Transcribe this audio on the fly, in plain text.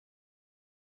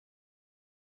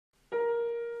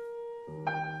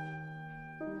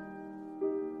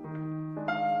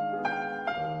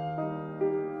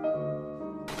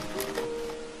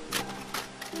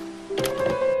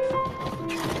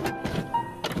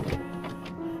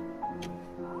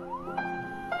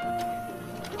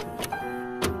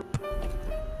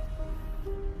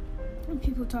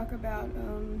talk about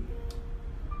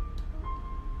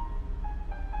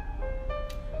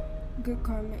good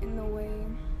karma in the way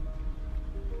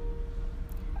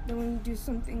that when you do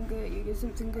something good, you get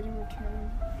something good in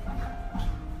return.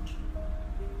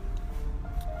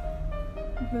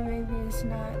 But maybe it's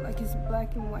not like as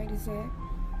black and white as that.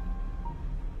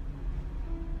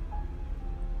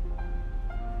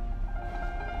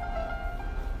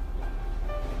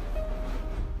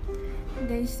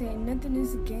 They say nothing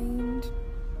is gained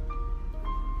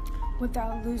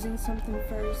without losing something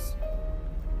first.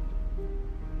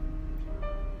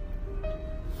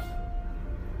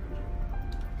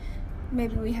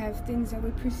 Maybe we have things that we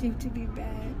perceive to be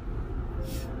bad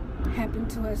happen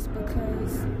to us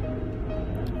because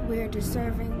we are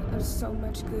deserving of so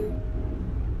much good.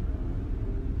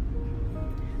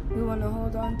 We want to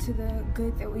hold on to the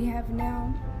good that we have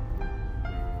now,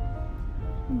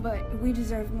 but we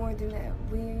deserve more than that.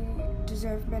 We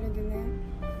deserve better than that.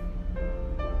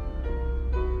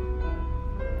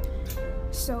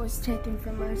 So it's taken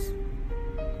from us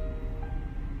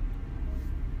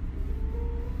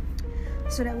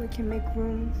so that we can make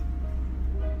room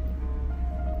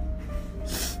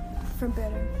for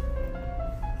better.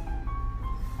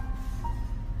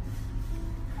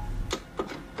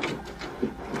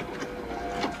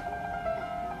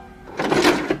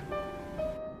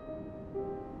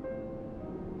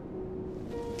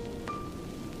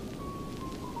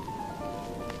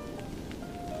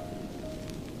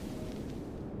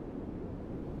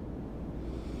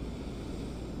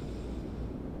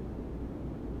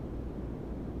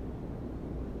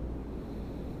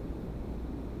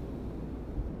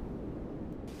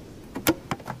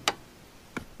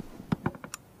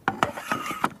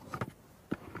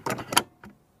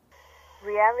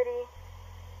 Reality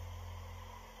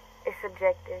is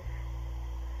subjective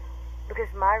because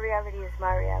my reality is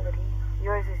my reality,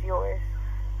 yours is yours.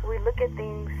 We look at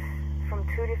things from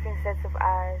two different sets of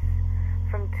eyes,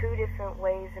 from two different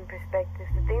ways and perspectives.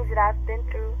 The things that I've been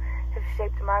through have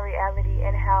shaped my reality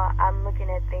and how I'm looking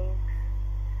at things.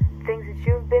 Things that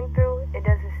you've been through, it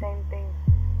does the same thing.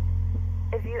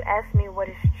 If you ask me what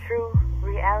is true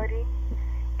reality,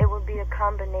 it will be a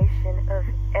combination of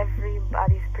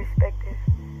everybody's perspective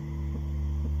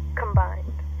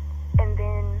combined. And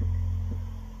then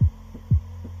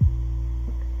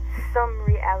some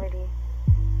reality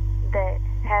that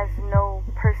has no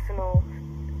personal,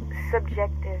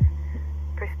 subjective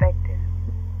perspective.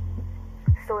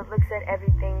 So it looks at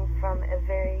everything from a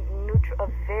very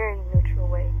neutral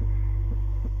way.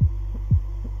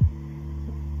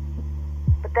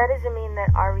 But that doesn't mean that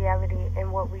our reality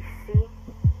and what we see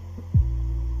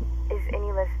is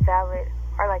any less valid,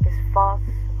 or like it's false,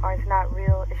 or it's not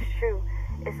real. It's true.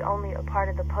 It's only a part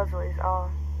of the puzzle is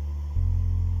all.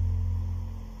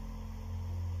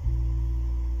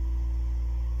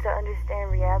 To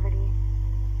understand reality,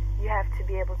 you have to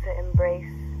be able to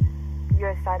embrace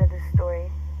your side of the story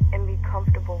and be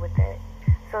comfortable with that.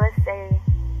 So let's say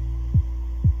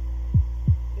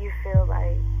you feel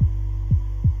like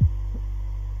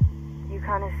you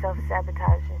kind of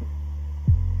self-sabotaging,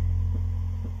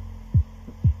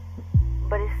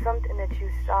 but it's something that you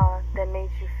saw that made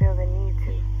you feel the need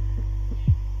to.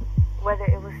 Whether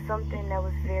it was something that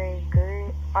was very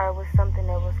good or it was something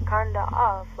that was kind of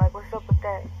off, like what's up with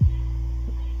that?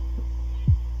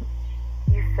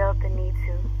 You felt the need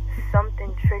to.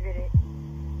 Something triggered it.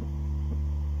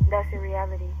 That's a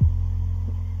reality.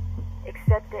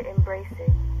 Accept it, embrace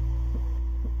it.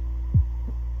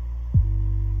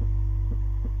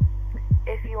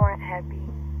 If you aren't happy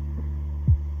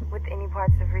with any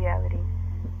parts of reality,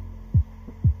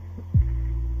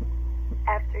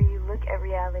 after you look at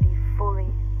reality fully,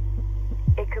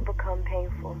 it could become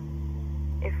painful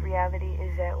if reality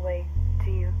is that way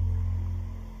to you.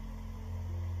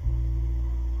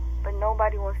 But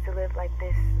nobody wants to live like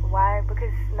this. Why?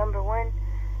 Because number one,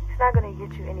 it's not going to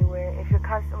get you anywhere. If you're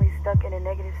constantly stuck in a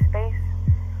negative space,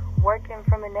 working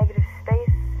from a negative space,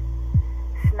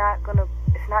 it's not gonna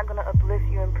uplift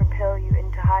you and propel you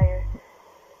into higher.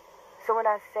 So when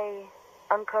I say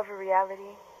uncover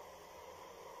reality,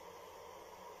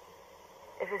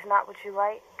 if it's not what you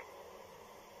like,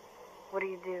 what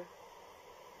do?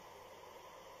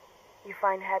 You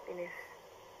find happiness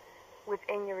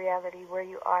within your reality where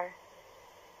you are.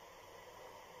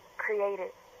 Create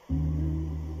it.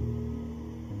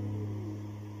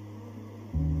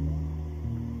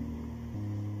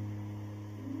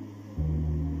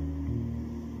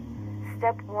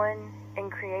 Step one in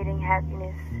creating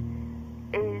happiness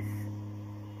is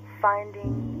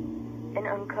finding and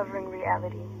uncovering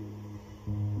reality.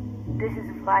 This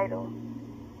is vital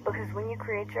Because when you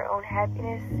create your own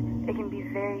happiness, it can be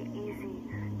very easy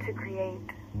to create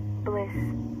bliss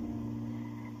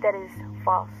that is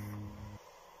false.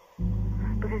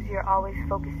 Because you're always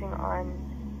focusing on,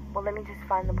 well, let me just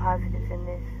find the positives in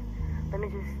this. Let me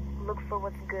just look for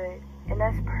what's good. And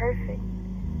that's perfect.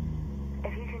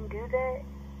 If you can do that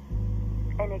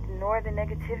and ignore the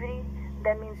negativity,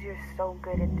 that means you're so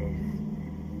good at this.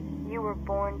 You were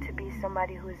born to be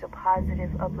somebody who is a positive,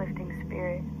 uplifting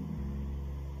spirit.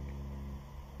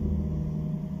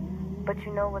 But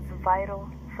you know what's vital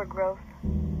for growth?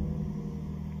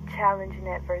 Challenge and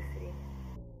adversity.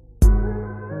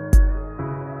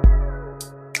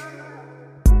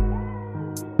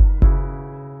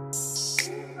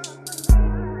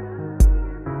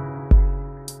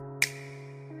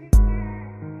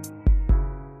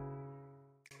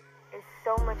 It's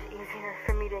so much easier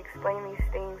for me to explain these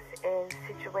things in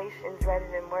situations rather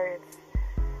than words.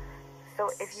 So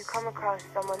if you come across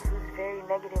someone who's very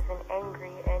negative and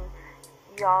angry and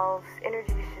y'all's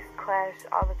energies just clash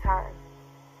all the time,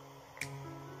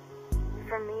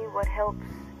 for me, what helps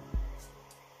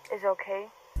is, okay,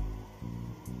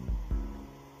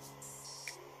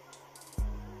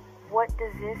 what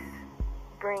does this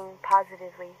bring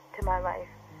positively to my life?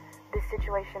 This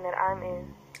situation that I'm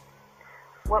in.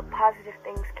 What positive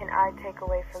things can I take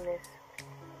away from this?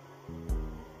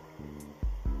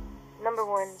 Number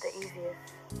one, the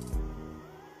easiest.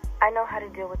 I know how to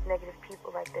deal with negative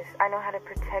people like this. I know how to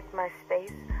protect my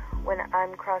space when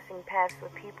I'm crossing paths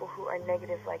with people who are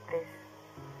negative like this.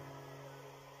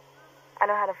 I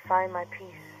know how to find my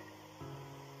peace.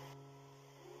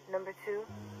 Number two,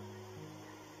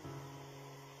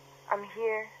 I'm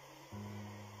here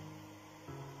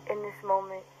in this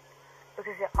moment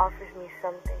because it offers me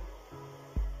something.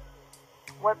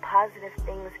 What positive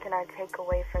things can I take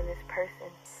away from this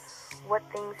person? What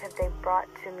things have they brought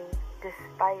to me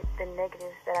despite the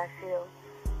negatives that I feel?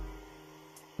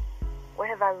 What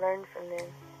have I learned from them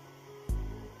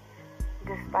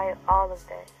despite all of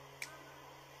that?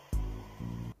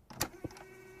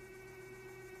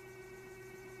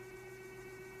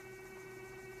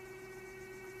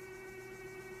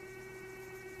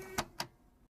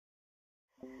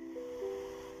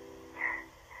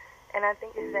 And I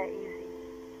think it's that easy.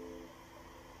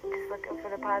 Just looking for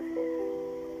the positives.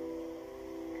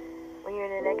 When you're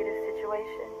in a negative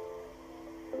situation,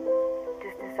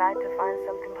 just decide to find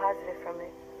something positive from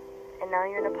it. And now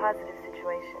you're in a positive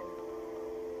situation.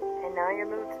 And now your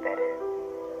mood's better.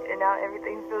 And now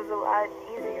everything feels a lot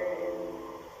easier and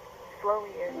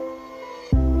flowier.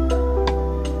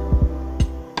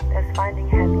 That's finding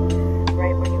happiness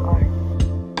right where you are.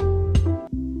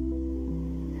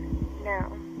 Now,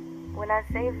 when I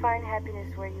say find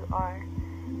happiness where you are,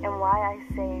 and why I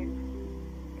say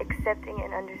accepting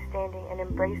and understanding and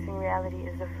embracing reality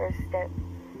is the first step,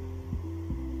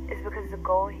 is because the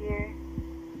goal here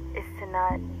is to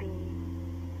not be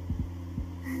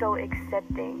so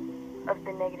accepting of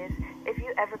the negatives. If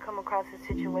you ever come across a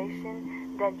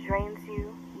situation that drains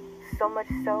you so much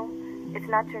so, it's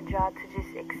not your job to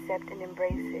just accept and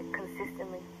embrace it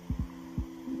consistently.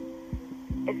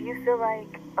 If you feel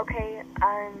like, okay,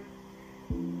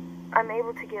 I'm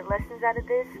able to get lessons out of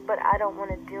this, but I don't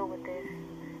want to deal with this,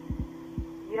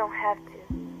 you don't have to.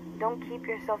 Don't keep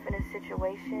yourself in a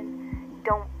situation.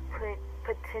 Don't put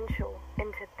potential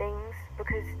into things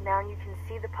because now you can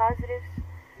see the positives.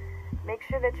 Make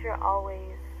sure that you're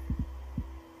always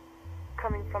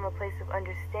coming from a place of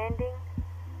understanding,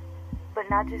 but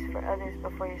not just for others,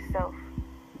 but for yourself.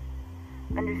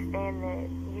 Understand that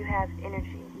you have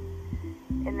energy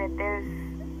and that there's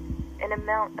an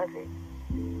amount of it,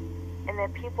 and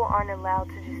that people aren't allowed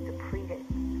to just deplete it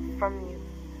from you.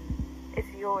 It's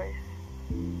yours.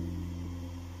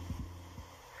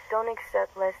 Don't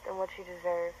accept less than what you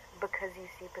deserve because you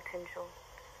see potential.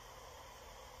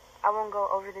 I won't go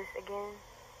over this again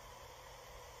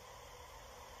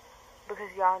because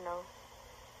y'all know.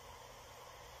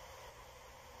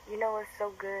 You know what's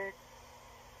so good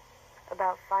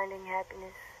about finding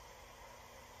happiness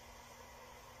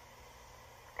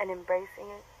and embracing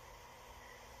it?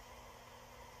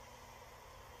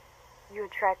 You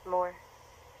attract more.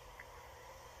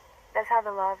 That's how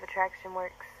the law of attraction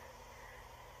works.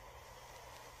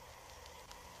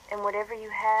 And whatever you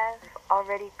have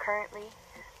already currently,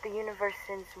 the universe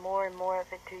sends more and more of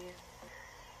it to you.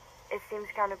 It seems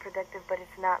counterproductive, but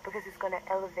it's not, because it's going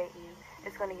to elevate you.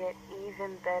 It's going to get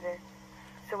even better.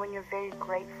 So when you're very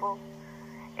grateful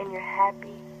and you're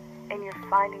happy and you're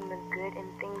finding the good in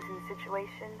things and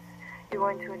situations, you're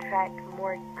going to attract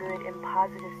more good and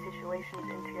positive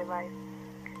situations into your life.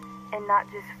 And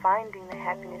not just finding the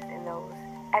happiness in those,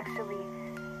 actually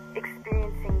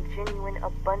experiencing genuine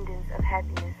abundance of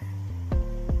happiness.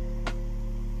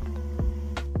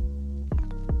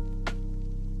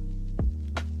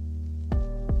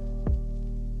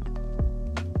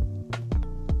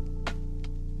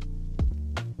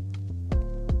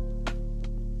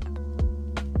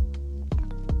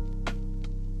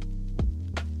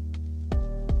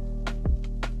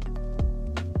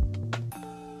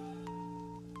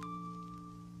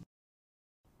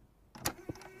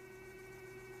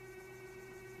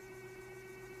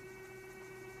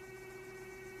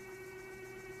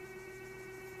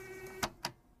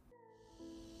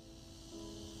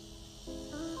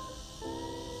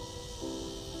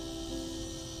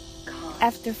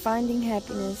 After finding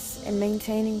happiness and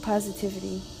maintaining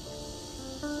positivity,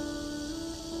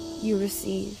 you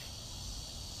receive.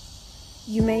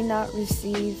 You may not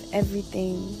receive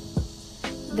everything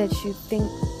that you think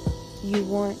you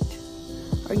want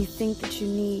or you think that you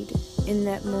need in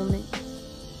that moment,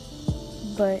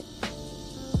 but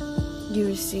you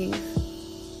receive.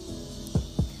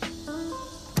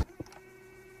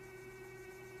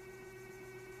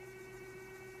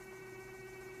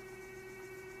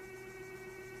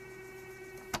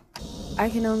 I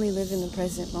can only live in the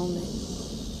present moment.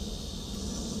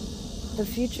 The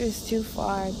future is too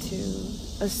far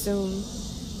to assume,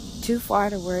 too far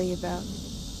to worry about.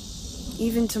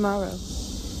 Even tomorrow,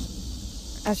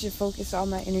 I should focus all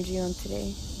my energy on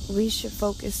today. We should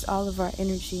focus all of our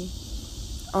energy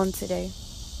on today.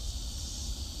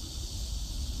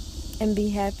 And be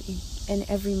happy in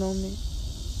every moment.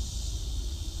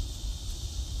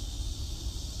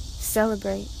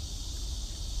 Celebrate.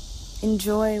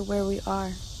 Enjoy where we are,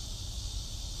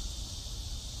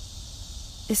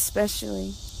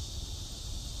 especially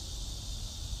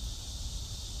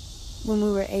when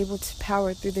we were able to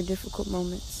power through the difficult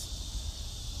moments.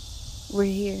 We're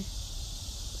here.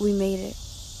 We made it.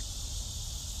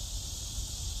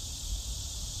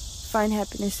 Find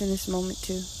happiness in this moment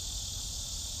too.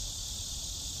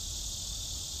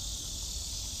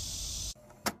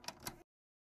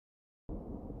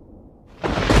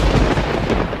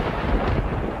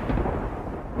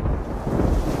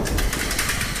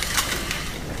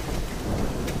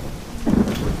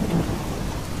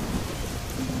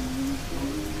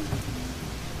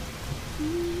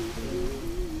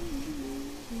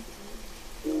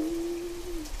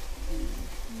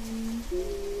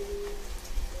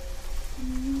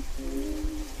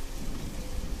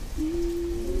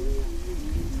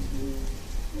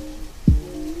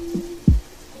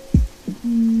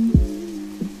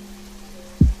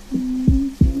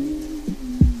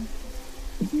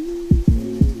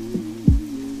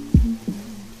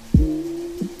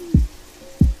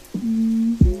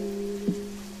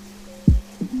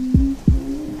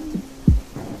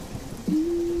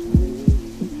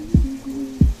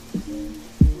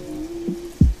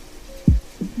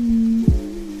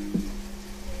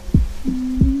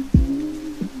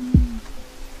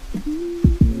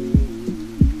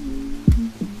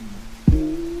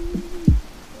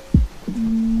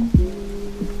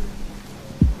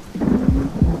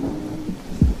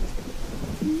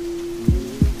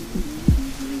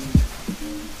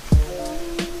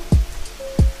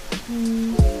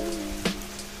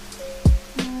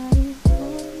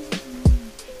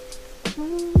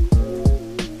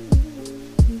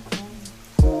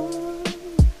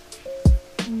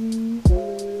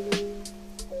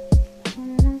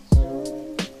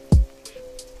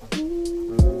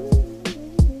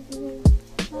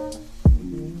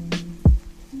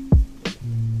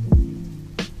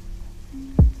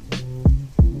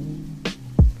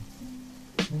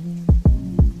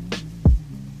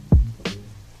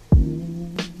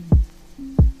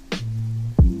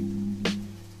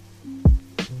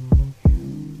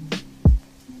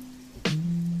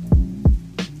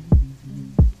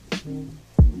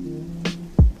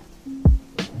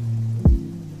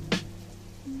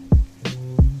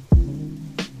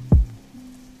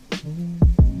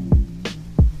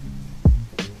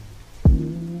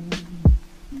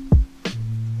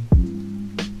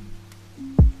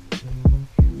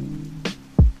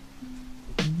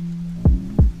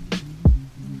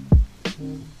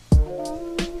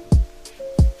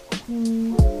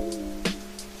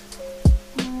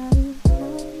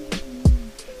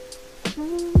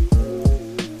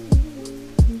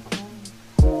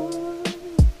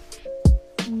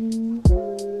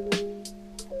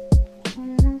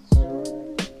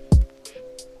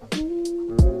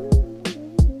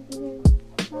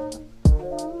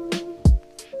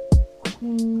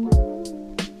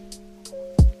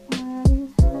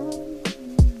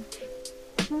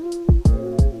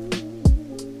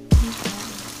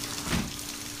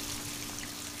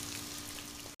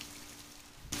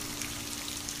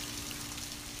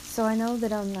 So I know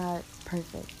that I'm not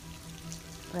perfect,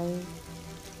 right?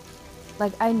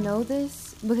 Like, I know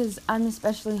this because I'm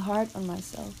especially hard on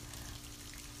myself.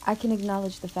 I can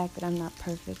acknowledge the fact that I'm not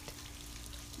perfect.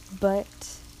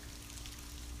 But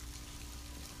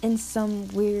in some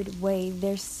weird way,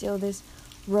 there's still this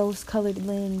rose-colored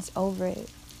lens over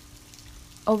it.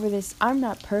 Over this, I'm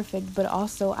not perfect, but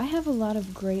also I have a lot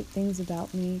of great things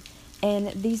about me. And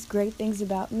these great things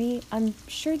about me, I'm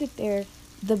sure that they're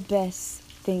the best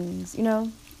things, you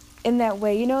know? In that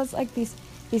way, you know, it's like these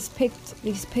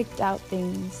picked out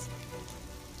things.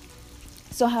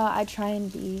 So how I try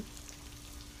and be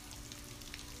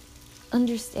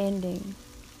understanding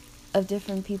of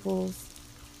different people's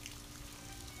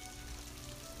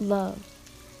love,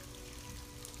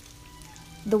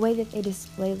 the way that they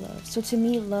display love. So to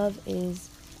me, love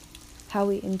is how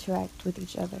we interact with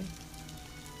each other.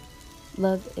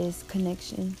 Love is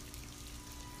connection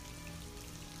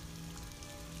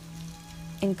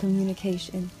and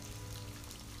communication.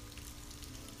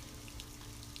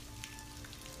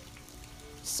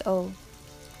 So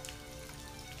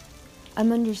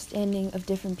I'm understanding of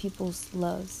different people's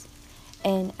loves.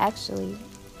 And actually,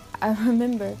 I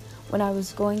remember when I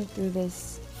was going through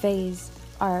this phase,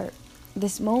 or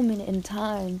this moment in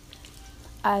time,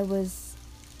 I was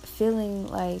feeling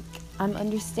like I'm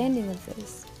understanding of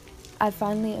this. I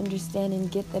finally understand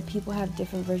and get that people have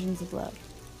different versions of love.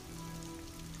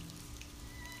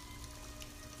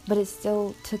 But it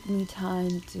still took me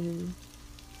time to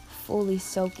fully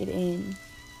soak it in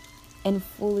and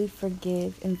fully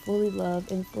forgive and fully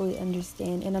love and fully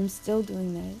understand. And I'm still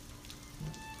doing that.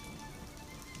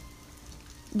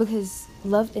 Because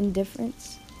love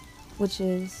indifference, which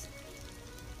is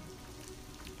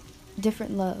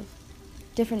different love,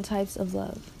 different types of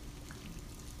love,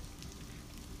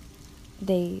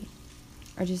 they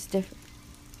are just different.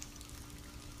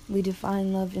 We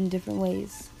define love in different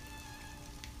ways.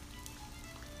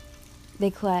 They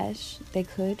clash, they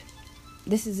could.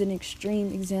 This is an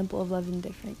extreme example of love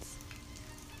indifference.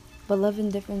 But love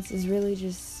indifference is really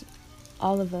just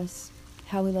all of us,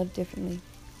 how we love differently.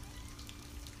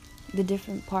 The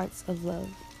different parts of love.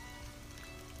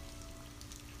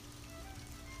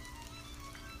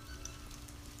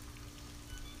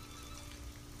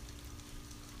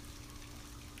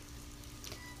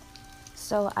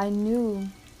 So I knew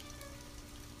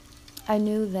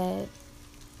that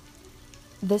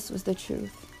this was the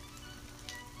truth.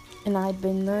 And I'd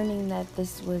been learning that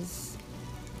this was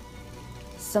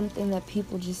something that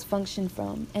people just function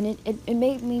from. And it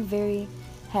made me very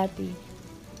happy.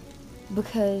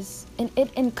 Because,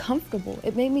 and comfortable.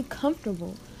 It made me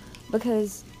comfortable.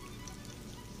 Because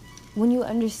when you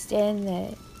understand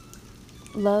that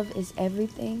love is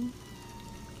everything,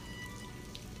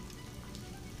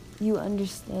 you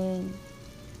understand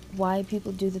why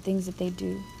people do the things that they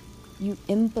do. You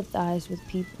empathize with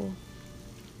people.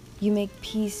 You make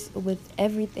peace with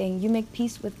everything. You make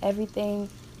peace with everything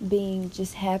being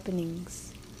just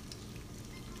happenings.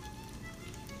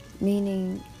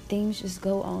 Meaning things just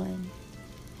go on.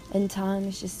 And time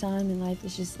is just time and life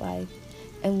is just life.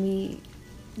 And we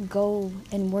go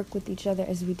and work with each other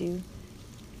as we do.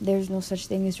 There's no such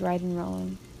thing as right and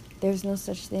wrong. There's no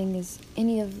such thing as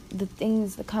any of the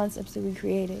things, the concepts that we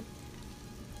created.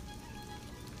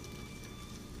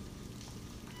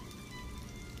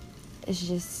 It's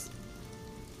just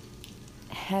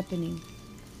happening.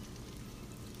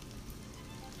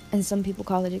 And some people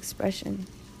call it expression.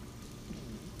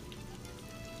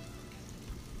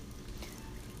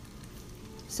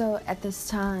 So at this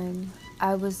time,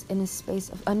 I was in a space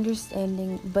of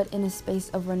understanding, but in a space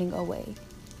of running away.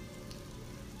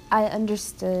 I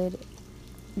understood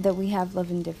that we have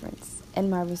love indifference.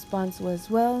 And my response was,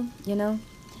 well, you know,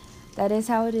 that is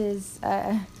how it is.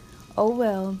 Oh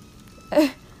well.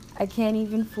 I can't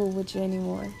even fool with you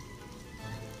anymore.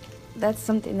 That's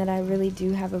something that I really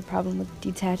do have a problem with,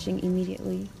 detaching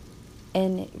immediately.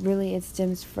 And it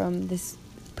stems from this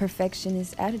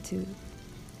perfectionist attitude.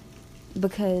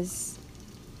 Because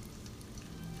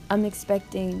I'm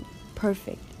expecting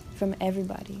perfect from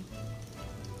everybody.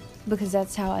 Because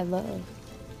that's how I love.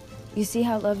 You see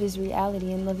how love is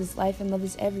reality and love is life and love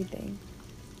is everything.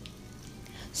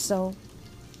 So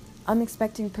I'm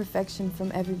expecting perfection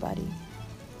from everybody.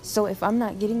 So if I'm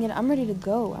not getting it, I'm ready to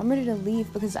go. I'm ready to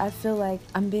leave because I feel like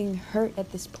I'm being hurt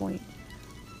at this point.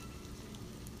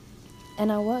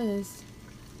 And I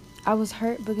was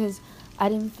hurt because I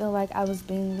didn't feel like I was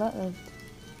being loved.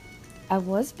 I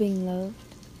was being loved.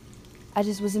 I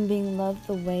just wasn't being loved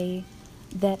the way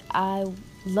that I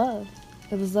loved.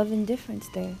 There was love indifference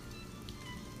there.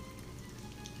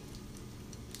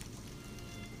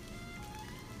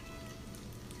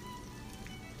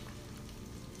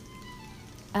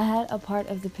 I had a part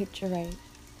of the picture right.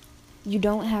 You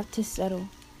don't have to settle.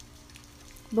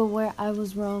 But where I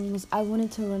was wrong was I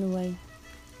wanted to run away.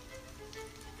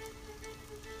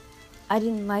 I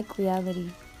didn't like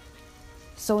reality.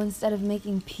 So instead of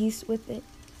making peace with it,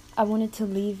 I wanted to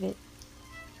leave it.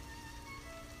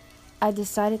 I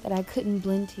decided that I couldn't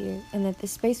blend here and that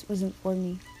this space wasn't for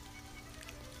me.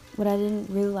 What I didn't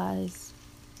realize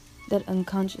that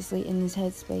unconsciously in this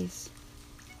headspace,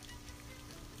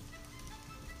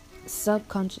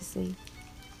 subconsciously,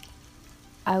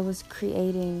 I was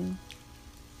creating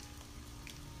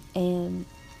and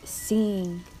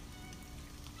seeing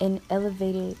an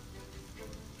elevated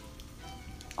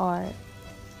art,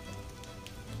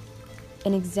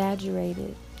 an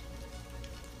exaggerated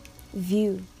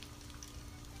view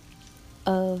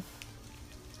of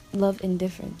love and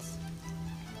difference.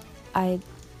 I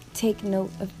take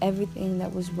note of everything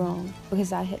that was wrong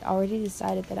because I had already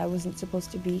decided that I wasn't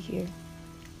supposed to be here.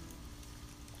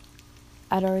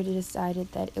 I'd already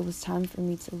decided that it was time for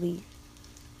me to leave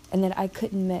and that I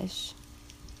couldn't mesh.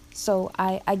 So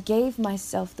I gave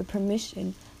myself the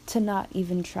permission to not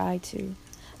even try to.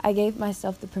 I gave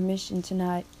myself the permission to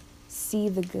not see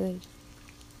the good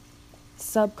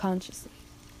subconsciously.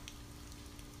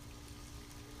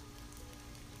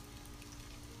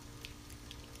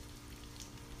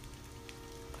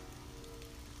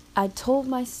 I told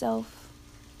myself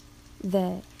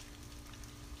that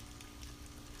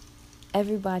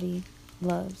everybody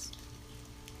loves,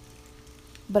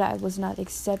 but I was not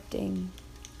accepting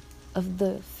of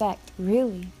the fact,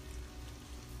 really,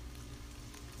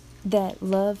 that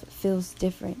love feels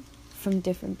different from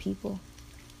different people.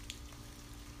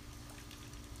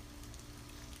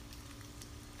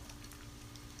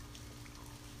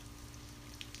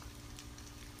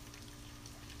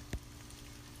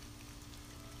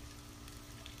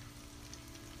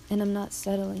 And I'm not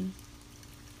settling.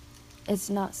 It's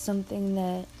not something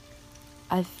that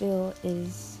I feel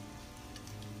is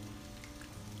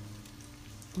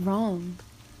wrong.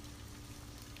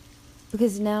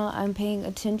 Because now I'm paying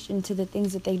attention to the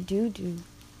things that they do.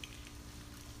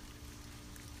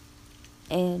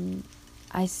 And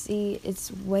I see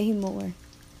it's way more.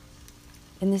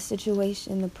 In this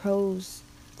situation, the pros,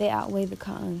 they outweigh the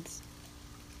cons.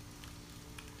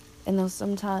 And though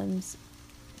sometimes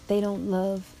they don't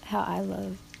love how I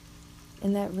love,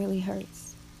 and that really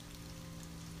hurts.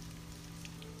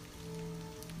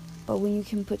 But when you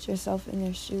can put yourself in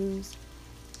their shoes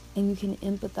and you can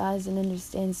empathize and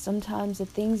understand sometimes the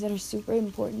things that are super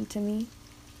important to me,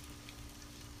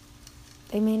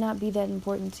 they may not be that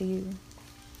important to you.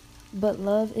 But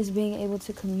love is being able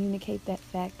to communicate that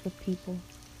fact with people.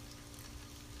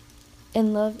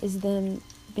 And love is them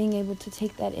being able to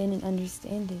take that in and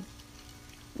understand it.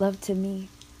 Love to me.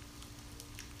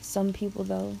 Some people,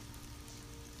 though,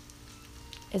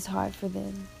 it's hard for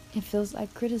them. It feels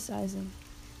like criticizing.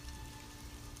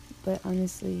 But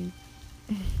honestly,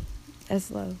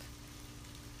 that's love.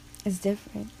 It's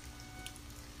different.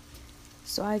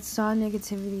 So I saw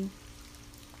negativity,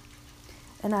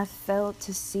 and I failed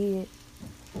to see it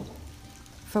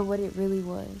for what it really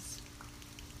was.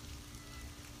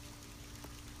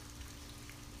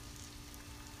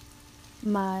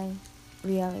 My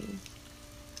reality.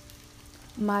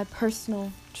 My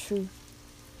personal truth.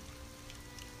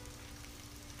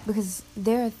 Because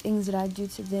there are things that I do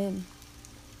to them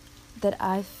that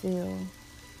I feel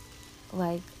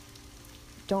like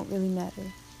don't really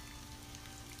matter.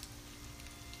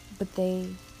 But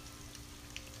they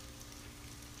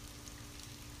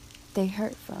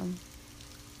hurt from.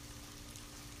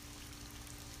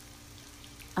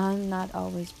 I'm not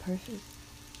always perfect.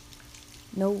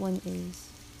 No one is.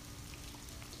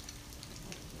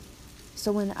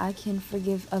 So when I can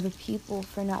forgive other people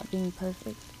for not being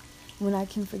perfect, when I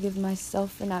can forgive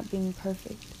myself for not being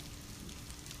perfect,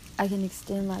 I can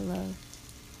extend my love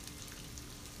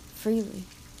freely.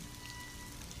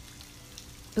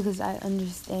 Because I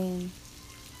understand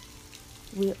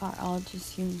we are all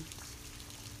just humans.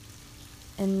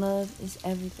 And love is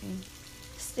everything.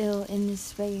 Still in this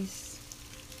space,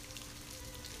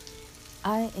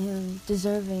 I am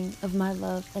deserving of my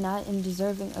love, and I am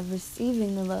deserving of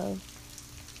receiving the love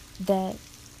that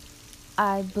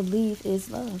I believe is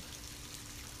love.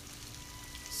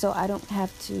 So I don't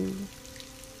have to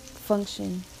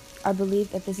function or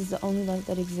believe that this is the only love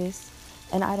that exists,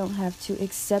 and I don't have to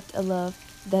accept a love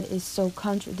that is so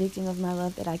contradicting of my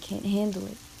love that I can't handle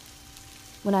it.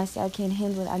 When I say I can't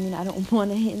handle it, I mean I don't want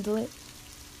to handle it.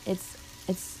 It's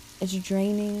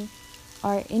draining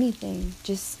or anything.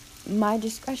 Just my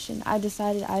discretion. I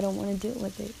decided I don't want to deal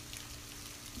with it.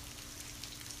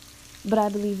 But I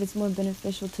believe it's more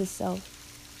beneficial to self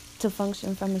to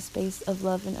function from a space of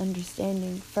love and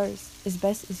understanding first, as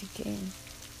best as you can.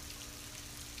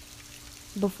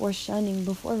 Before shunning,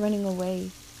 before running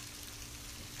away.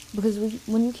 Because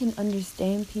when you can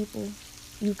understand people,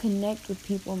 you connect with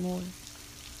people more.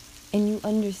 And you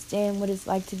understand what it's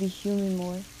like to be human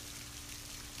more.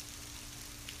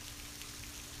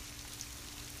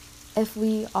 If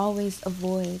we always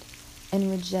avoid and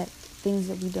reject things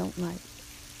that we don't like,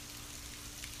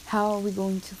 how are we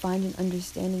going to find an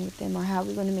understanding with them, or how are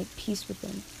we going to make peace with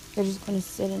them? They're just going to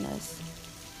sit in us,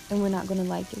 and we're not going to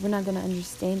like it. We're not going to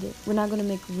understand it. We're not going to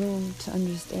make room to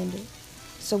understand it.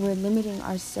 So we're limiting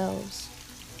ourselves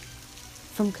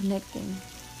from connecting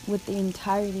with the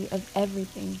entirety of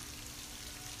everything.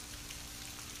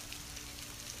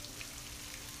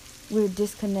 We're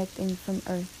disconnecting from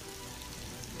Earth.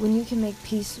 When you can make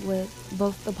peace with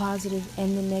both the positive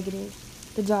and the negative,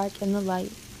 the dark and the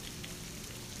light,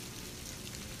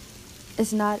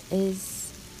 it's not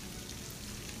as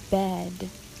bad.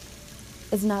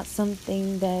 It's not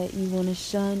something that you want to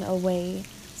shun away.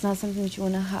 It's not something that you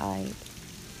want to hide.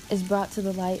 It's brought to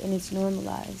the light and it's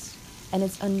normalized and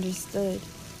it's understood.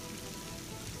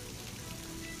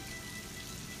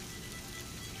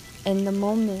 And the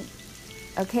moment,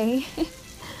 okay,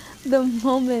 the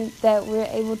moment that we're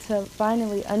able to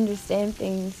finally understand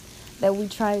things that we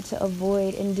tried to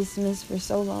avoid and dismiss for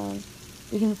so long,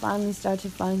 we can finally start to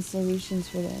find solutions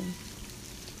for them.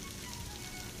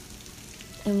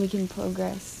 And we can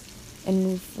progress and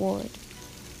move forward.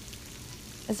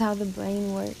 That's how the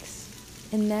brain works.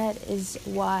 And that is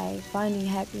why finding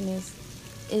happiness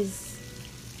is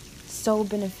so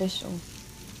beneficial.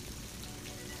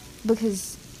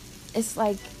 Because it's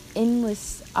like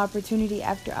endless opportunity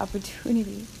after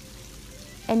opportunity.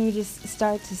 And you just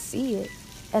start to see it.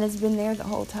 And it's been there the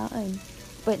whole time.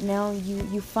 But now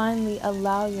you finally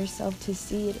allow yourself to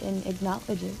see it and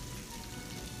acknowledge it.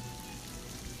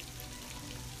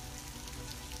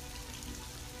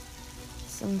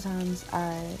 Sometimes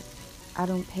I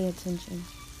don't pay attention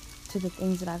to the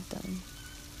things that I've done,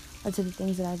 or to the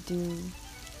things that I do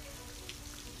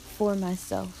for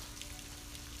myself,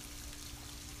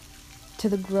 to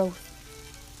the growth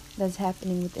that's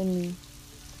happening within me.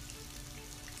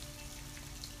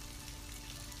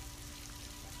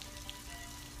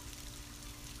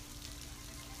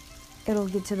 It'll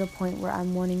get to the point where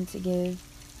I'm wanting to give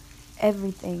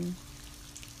everything,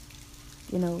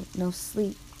 no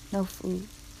sleep, no food,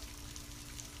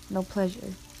 no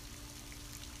pleasure,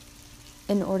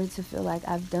 in order to feel like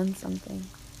I've done something.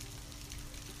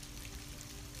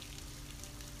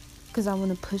 Because I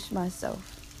want to push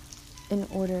myself in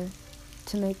order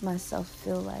to make myself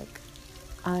feel like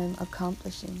I'm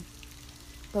accomplishing,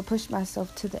 but push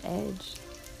myself to the edge.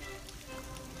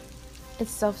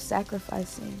 It's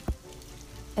self-sacrificing.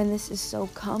 And this is so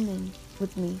common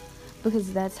with me,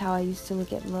 because that's how I used to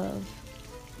look at love.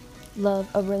 Love,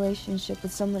 a relationship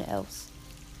with someone else.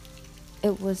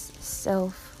 It was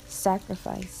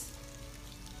self-sacrifice.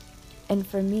 And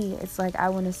for me, it's like I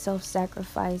want to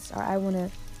self-sacrifice, or I want to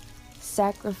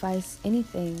sacrifice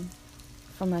anything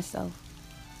for myself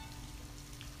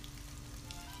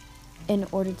in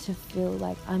order to feel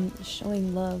like I'm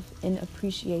showing love and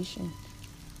appreciation.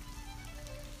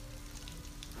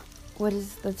 What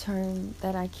is the term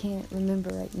that I can't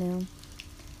remember right now,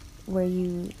 where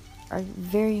you are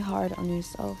very hard on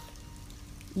yourself?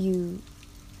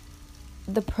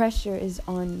 The pressure is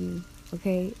on you,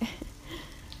 okay?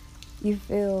 You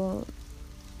feel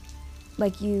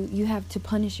like you have to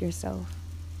punish yourself.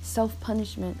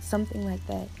 Self-punishment, something like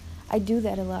that. I do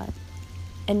that a lot.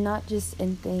 And not just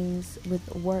in things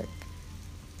with work.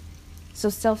 So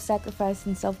self-sacrifice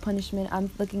and self-punishment, I'm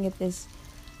looking at this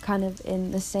kind of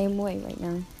in the same way right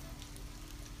now.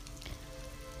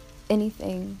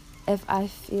 Anything, if I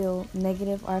feel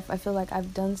negative or if I feel like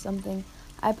I've done something,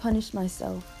 I punish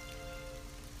myself.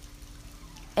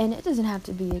 And it doesn't have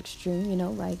to be extreme,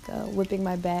 like whipping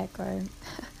my back or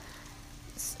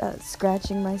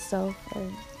scratching myself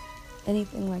or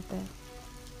anything like that.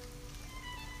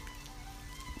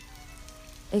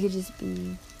 It could just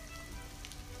be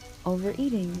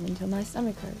overeating until my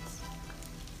stomach hurts.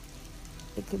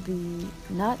 It could be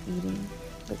not eating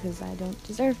because I don't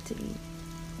deserve to eat.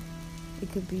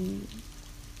 It could be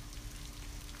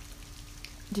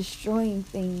destroying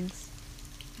things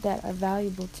that are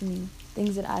valuable to me,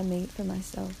 things that I made for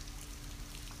myself.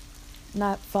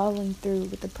 Not following through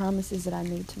with the promises that I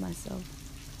made to myself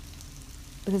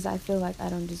because I feel like I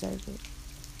don't deserve it.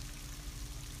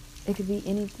 It could be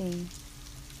anything,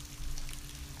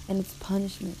 and it's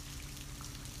punishment.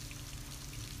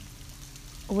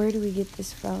 Where do we get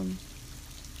this from?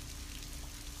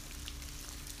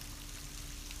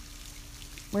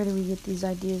 Where do we get these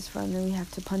ideas from that we have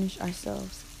to punish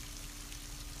ourselves?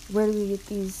 Where do we get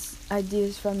these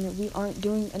ideas from that we aren't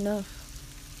doing enough?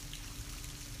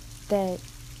 That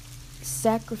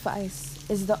sacrifice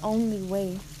is the only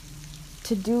way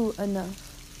to do enough.